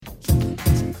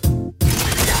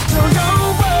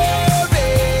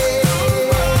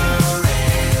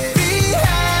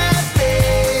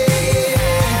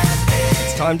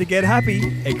time to get happy.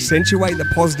 Accentuate the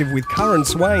positive with Curran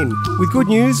Swain. With good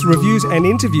news, reviews and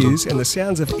interviews and the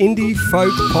sounds of indie,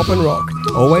 folk, pop and rock.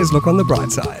 Always look on the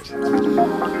bright side.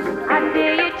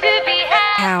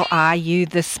 How are you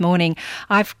this morning?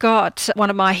 I've got one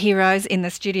of my heroes in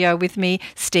the studio with me,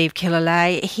 Steve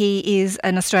Killalay. He is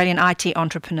an Australian IT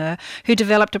entrepreneur who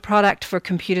developed a product for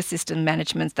computer system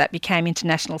management that became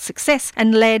international success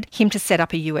and led him to set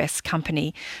up a US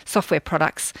company, Software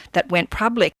Products, that went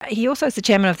public. He also is the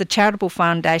chairman of the Charitable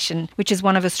Foundation, which is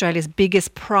one of Australia's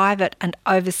biggest private and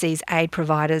overseas aid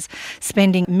providers,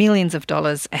 spending millions of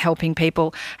dollars helping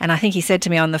people. And I think he said to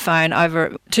me on the phone,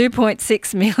 over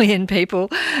 2.6 million people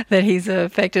that he's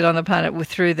affected on the planet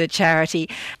through the charity.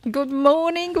 Good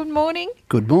morning, good morning.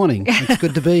 Good morning. It's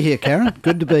good to be here, Karen.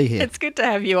 Good to be here. It's good to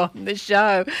have you on the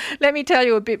show. Let me tell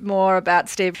you a bit more about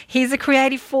Steve. He's a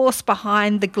creative force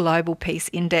behind the Global Peace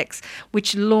Index,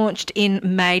 which launched in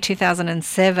May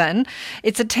 2007.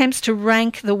 Its attempts to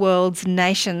rank the world's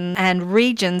nation and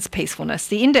regions' peacefulness.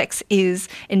 The index is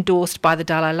endorsed by the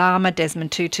Dalai Lama,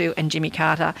 Desmond Tutu and Jimmy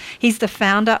Carter. He's the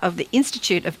founder of the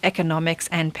Institute of Economics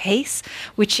and Peace,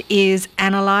 which is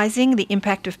analysing the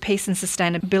impact of peace and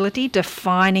sustainability,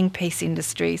 defining peace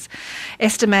industries,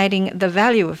 estimating the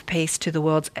value of peace to the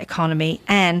world's economy,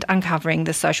 and uncovering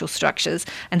the social structures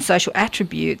and social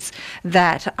attributes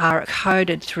that are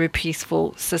coded through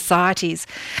peaceful societies.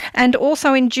 And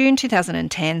also in June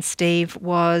 2010, Steve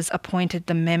was appointed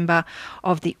the member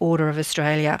of the Order of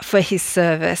Australia for his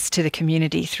service to the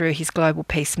community through his global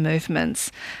peace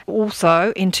movements.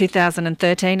 Also in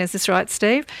 2013, is this right,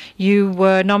 Steve? You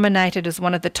were nominated as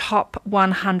one of the top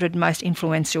 100 most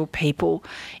influential people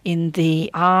in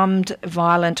the armed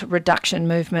violent reduction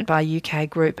movement by UK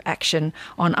group Action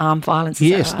on Armed Violence.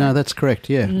 Yes, no, that's correct.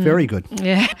 Yeah, very good.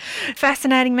 Yeah.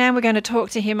 Fascinating man. We're going to talk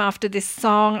to him after this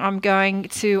song. I'm going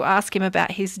to ask him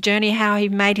about his journey, how he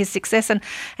made his success and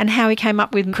how he came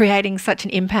up with creating such an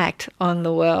impact on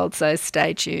the world. So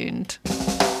stay tuned.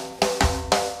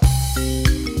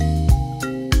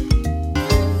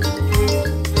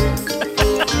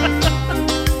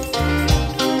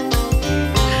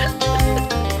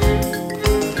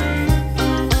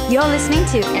 You're listening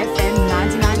to FM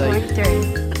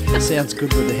 99.3. Sounds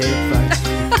good with the headphones.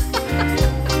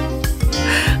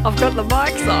 I've got the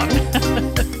mics on.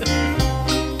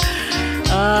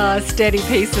 Steady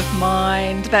peace of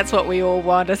mind. That's what we all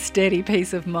want, a steady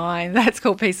peace of mind. That's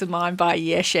called Peace of Mind by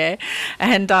Yeshe.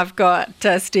 And I've got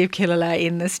Steve Killalay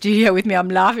in the studio with me. I'm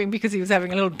laughing because he was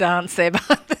having a little dance there,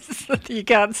 but you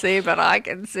can't see, but I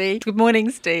can see. Good morning,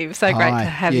 Steve. So great to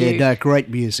have you. Yeah, no, great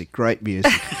music, great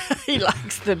music. He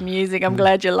likes the music. I'm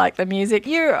glad you like the music.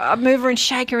 You're a mover and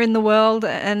shaker in the world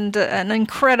and an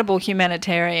incredible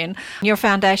humanitarian. Your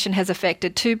foundation has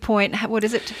affected what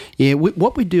is it? Yeah,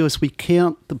 what we do is we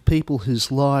count the people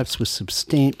whose lives were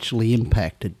substantially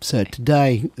impacted. So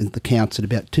today, the count's at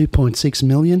about 2.6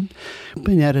 million.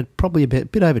 Been at it probably about a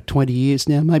bit over 20 years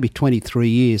now, maybe 23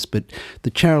 years, but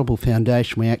the Charitable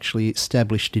Foundation we actually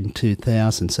established in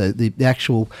 2000. So the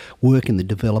actual work in the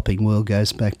developing world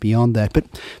goes back beyond that. But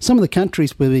some of the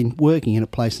countries we've been working in are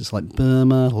places like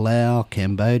Burma, Laos,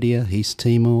 Cambodia, East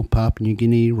Timor, Papua New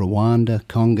Guinea, Rwanda,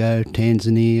 Congo,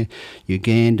 Tanzania,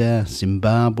 Uganda,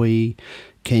 Zimbabwe,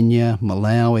 Kenya,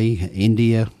 Malawi,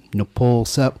 India, Nepal.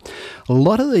 So a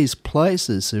lot of these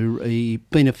places have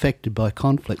been affected by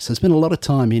conflicts. There's been a lot of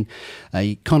time in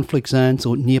conflict zones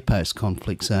or near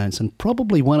post-conflict zones, and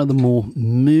probably one of the more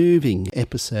moving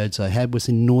episodes I had was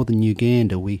in northern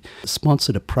Uganda. We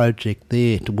sponsored a project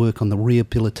there to work on the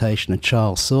rehabilitation of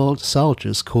child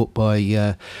soldiers caught by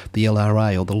the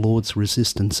LRA, or the Lord's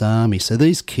Resistance Army. So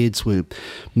these kids were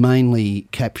mainly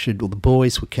captured, or the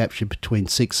boys were captured between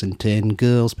 6 and 10,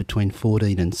 girls between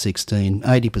 14 and 16,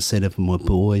 80% of them were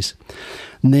boys.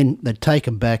 And then they'd take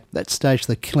them back. At that stage,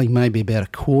 they're killing maybe about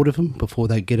a quarter of them before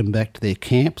they get them back to their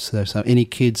camps. So any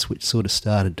kids which sort of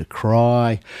started to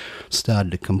cry,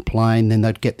 started to complain, then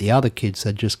they'd get the other kids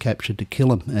they'd just captured to kill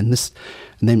them. And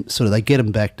then sort of they get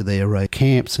them back to their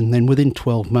camps, and then within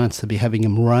 12 months they'd be having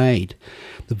them raid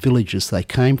the villages they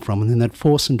came from, and then they'd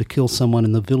force them to kill someone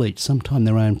in the village, sometime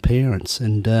their own parents.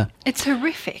 And it's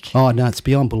horrific. Oh no, it's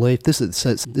beyond belief. This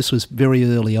was very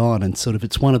early on, and sort of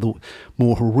it's one of the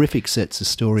more horrific sets of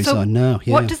stories I know.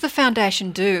 Yeah. What does the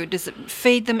foundation do? Does it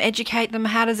feed them, educate them?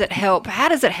 How does it help? How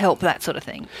does it help, that sort of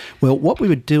thing? Well, what we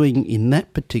were doing in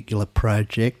that particular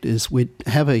project is we'd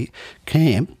have a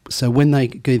camp. So when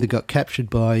they either got captured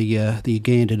by the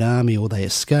Ugandan army or they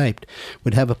escaped,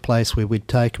 we'd have a place where we'd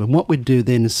take them. And what we'd do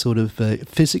then is sort of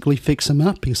physically fix them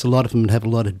up, because a lot of them would have a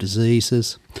lot of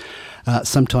diseases.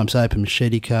 Sometimes open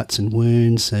machete cuts and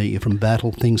wounds from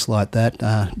battle, things like that,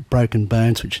 broken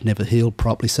bones which never healed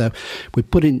properly. So we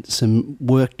put in some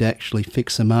work to actually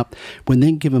fix them up. We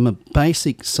then give them a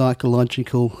basic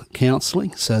psychological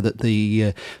counselling so that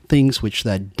the things which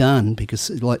they'd done, because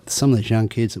like some of these young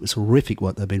kids, it was horrific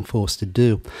what they've been forced to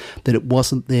do, that it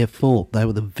wasn't their fault. They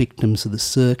were the victims of the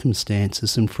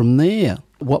circumstances. And from there,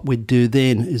 what we'd do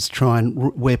then is try and,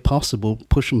 where possible,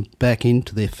 push them back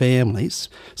into their families.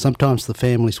 Sometimes the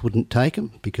families wouldn't take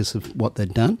them because of what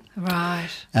they'd done. Right.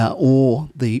 Or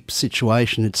the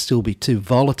situation would still be too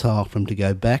volatile for them to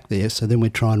go back there, so then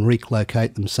we'd try and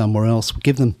relocate them somewhere else. We'd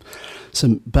give them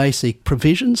some basic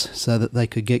provisions so that they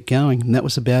could get going, and that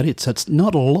was about it. So it's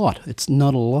not a lot. It's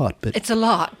not a lot. But it's a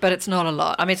lot, but it's not a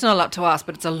lot. I mean, it's not a lot to us,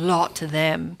 but it's a lot to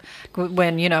them.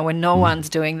 When no one's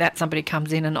doing that, somebody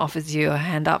comes in and offers you a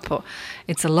hand up, or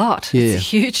it's a lot. Yeah.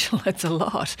 It's huge. It's a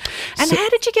lot. And how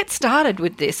did you get started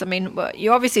with this? I mean,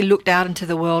 you obviously looked out into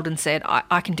the world and said,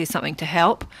 I can do something to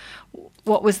help.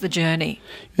 What was the journey?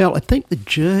 Well, I think the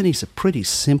journey's a pretty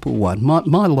simple one.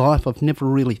 My life, I've never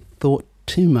really thought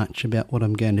too much about what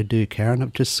I'm going to do, Karen.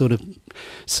 I've just sort of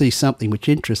see something which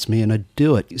interests me and I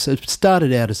do it. So it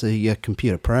started out as a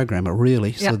computer programmer,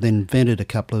 really. So then invented a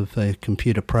couple of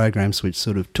computer programs which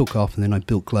sort of took off, and then I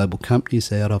built global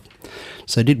companies out of.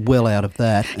 So I did well out of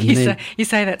that. And you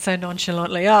say that so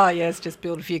nonchalantly. Oh, yes, just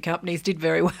built a few companies, did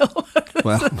very well.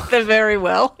 Well, they're very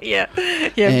well, yeah,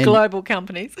 global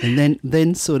companies. And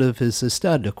then sort of as I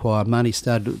started to acquire money,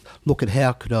 started to look at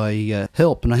how could I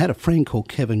help. And I had a friend called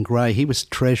Kevin Gray. He was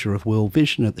treasurer of World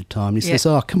Vision at the time. He says,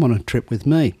 come on a trip with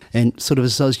me. And sort of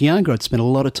as I was younger, I'd spent a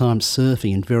lot of time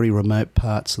surfing in very remote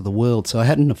parts of the world. So I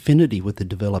had an affinity with the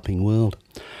developing world.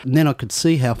 And then I could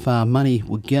see how far money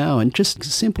would go. And just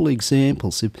simple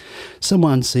examples. If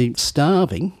someone's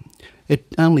starving, it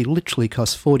only literally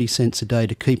costs 40 cents a day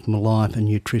to keep them alive and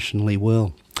nutritionally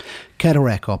well.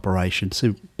 Cataract operations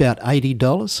are about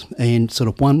 $80, and sort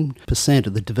of 1%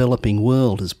 of the developing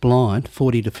world is blind.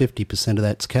 40 to 50% of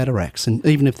that's cataracts. And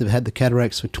even if they've had the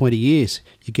cataracts for 20 years,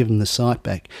 you give them the sight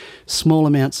back. Small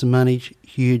amounts of money,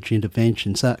 huge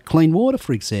interventions. Clean water,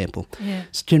 for example,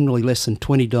 it's generally less than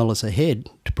 $20 a head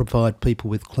to provide people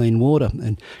with clean water.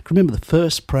 And remember, the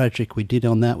first project we did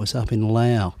on that was up in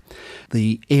Laos.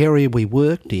 The area we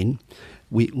worked in,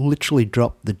 we literally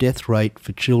dropped the death rate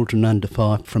for children under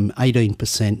 5 from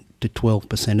 18% to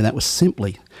 12%, and that was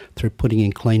simply through putting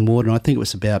in clean water. And I think it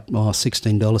was about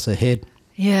 $16 a head.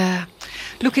 Yeah.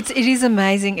 Look, it is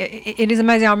amazing. It is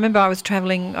amazing. I remember I was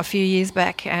travelling a few years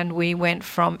back and we went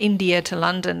from India to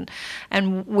London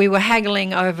and we were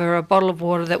haggling over a bottle of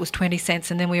water that was 20 cents,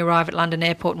 and then we arrive at London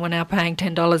Airport and we're now paying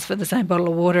 $10 for the same bottle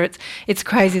of water. It's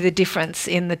crazy the difference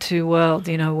in the two worlds,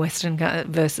 Western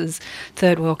versus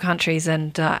third world countries,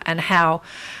 and how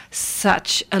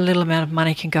such a little amount of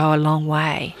money can go a long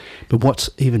way. But what's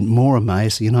even more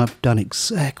amazing, and I've done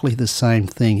exactly the same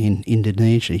thing in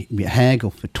Indonesia, you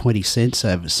haggle for 20 cents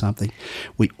over something,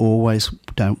 we always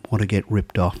don't want to get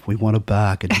ripped off. We want to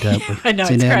bargain, don't we? I know,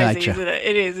 it's in our crazy, nature. Isn't it?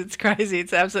 It is. It's crazy.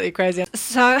 It's absolutely crazy.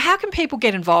 So how can people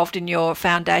get involved in your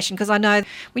foundation? Because I know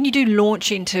when you do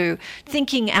launch into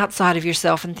thinking outside of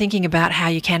yourself and thinking about how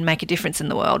you can make a difference in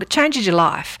the world, it changes your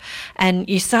life and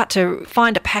you start to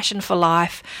find a passion for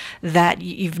life that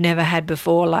you've never had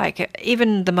before. Like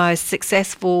even the most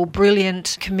successful,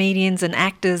 brilliant comedians and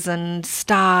actors and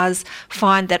stars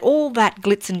find that all that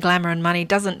glitz and glamour and money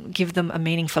doesn't give them a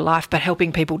meaning for life, but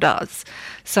helping people does.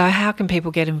 So how can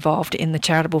people get involved in the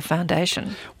charitable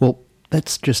foundation? Well,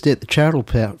 that's just it. The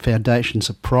Charitable Foundation's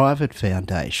a private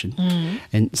foundation.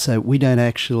 And so we don't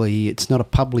actually, it's not a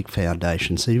public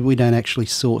foundation, so we don't actually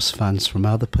source funds from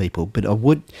other people. But I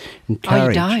would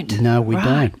encourage... Oh, you don't? No, we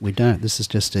don't. We don't. This is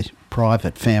just a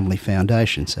private family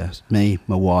foundation. So it's me,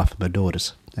 my wife, and my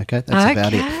daughters. Okay, that's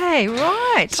about it. Okay,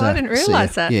 right. So, I didn't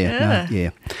realise that.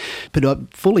 Yeah. But I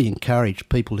fully encourage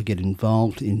people to get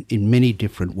involved in many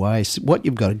different ways. What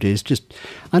you've got to do is just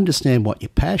understand what you're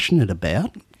passionate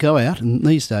about. Go out, and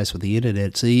these days with the internet,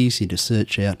 it's easy to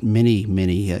search out many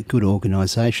good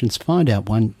organisations. Find out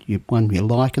one you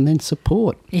like, and then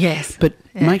support. Yes. But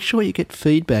make sure you get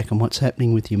feedback on what's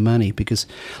happening with your money, because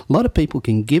a lot of people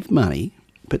can give money,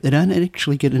 but they don't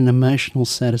actually get an emotional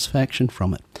satisfaction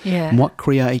from it. Yeah. And what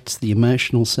creates the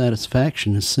emotional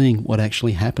satisfaction is seeing what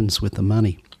actually happens with the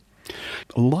money.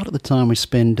 A lot of the time we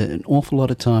spend an awful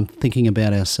lot of time thinking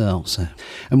about ourselves.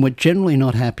 And we're generally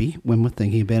not happy when we're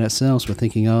thinking about ourselves. We're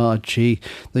thinking, oh, gee,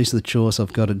 these are the chores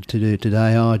I've got to do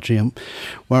today. Oh, gee, I'm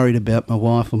worried about my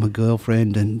wife or my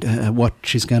girlfriend and what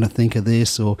she's going to think of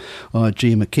this. Or, oh,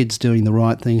 gee, my kid's doing the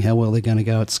right thing, how well they're going to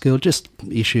go at school. Just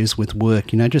issues with work,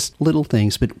 just little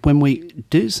things. But when we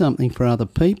do something for other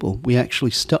people, we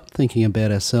actually stop thinking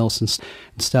about ourselves and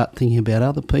start thinking about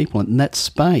other people. And that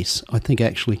space, I think,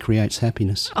 actually creates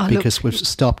happiness because we've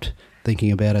stopped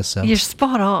thinking about ourselves. You're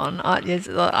spot on. I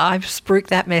spruik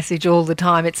that message all the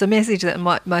time. It's a message that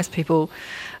most people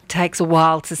takes a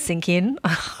while to sink in.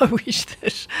 I wish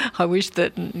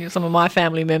that some of my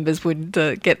family members would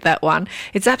get that one.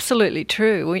 It's absolutely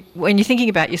true. When you're thinking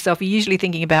about yourself, you're usually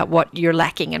thinking about what you're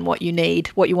lacking and what you need,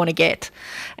 what you want to get.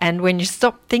 And when you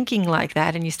stop thinking like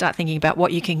that and you start thinking about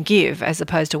what you can give as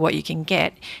opposed to what you can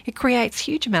get, it creates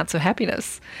huge amounts of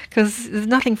happiness, because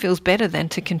nothing feels better than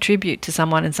to contribute to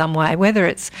someone in some way, whether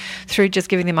it's through just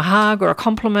giving them a hug or a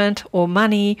compliment or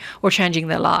money or changing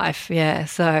their life. Yeah,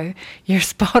 so you're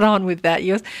spot on with that.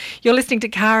 You're listening to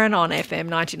Karen on FM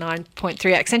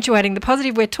 99.3, Accentuating the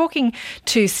Positive. We're talking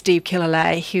to Steve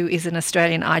Killalay, who is an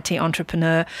Australian IT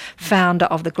entrepreneur, founder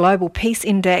of the Global Peace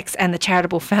Index and the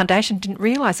Charitable Foundation. Didn't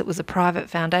realise it was a private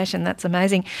foundation. That's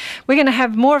amazing. We're going to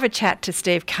have more of a chat to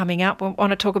Steve coming up. We want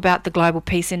to talk about the Global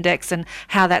Peace Index and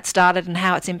how that started and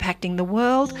how it's impacting the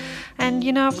world. And,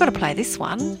 I've got to play this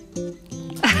one.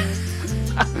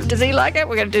 Does he like it?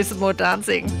 We're going to do some more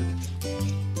dancing.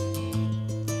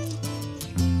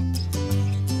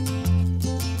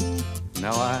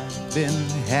 Now I've been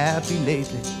happy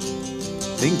lately,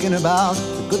 thinking about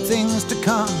the good things to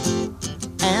come,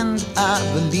 and I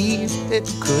believe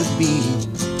it could be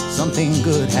something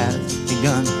good has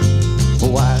begun.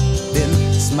 Oh, I've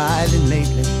been smiling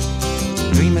lately,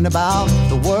 dreaming about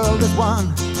the world as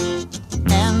one,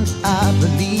 and I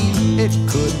believe it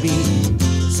could be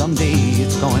someday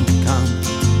it's going to come.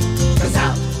 'Cause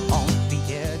out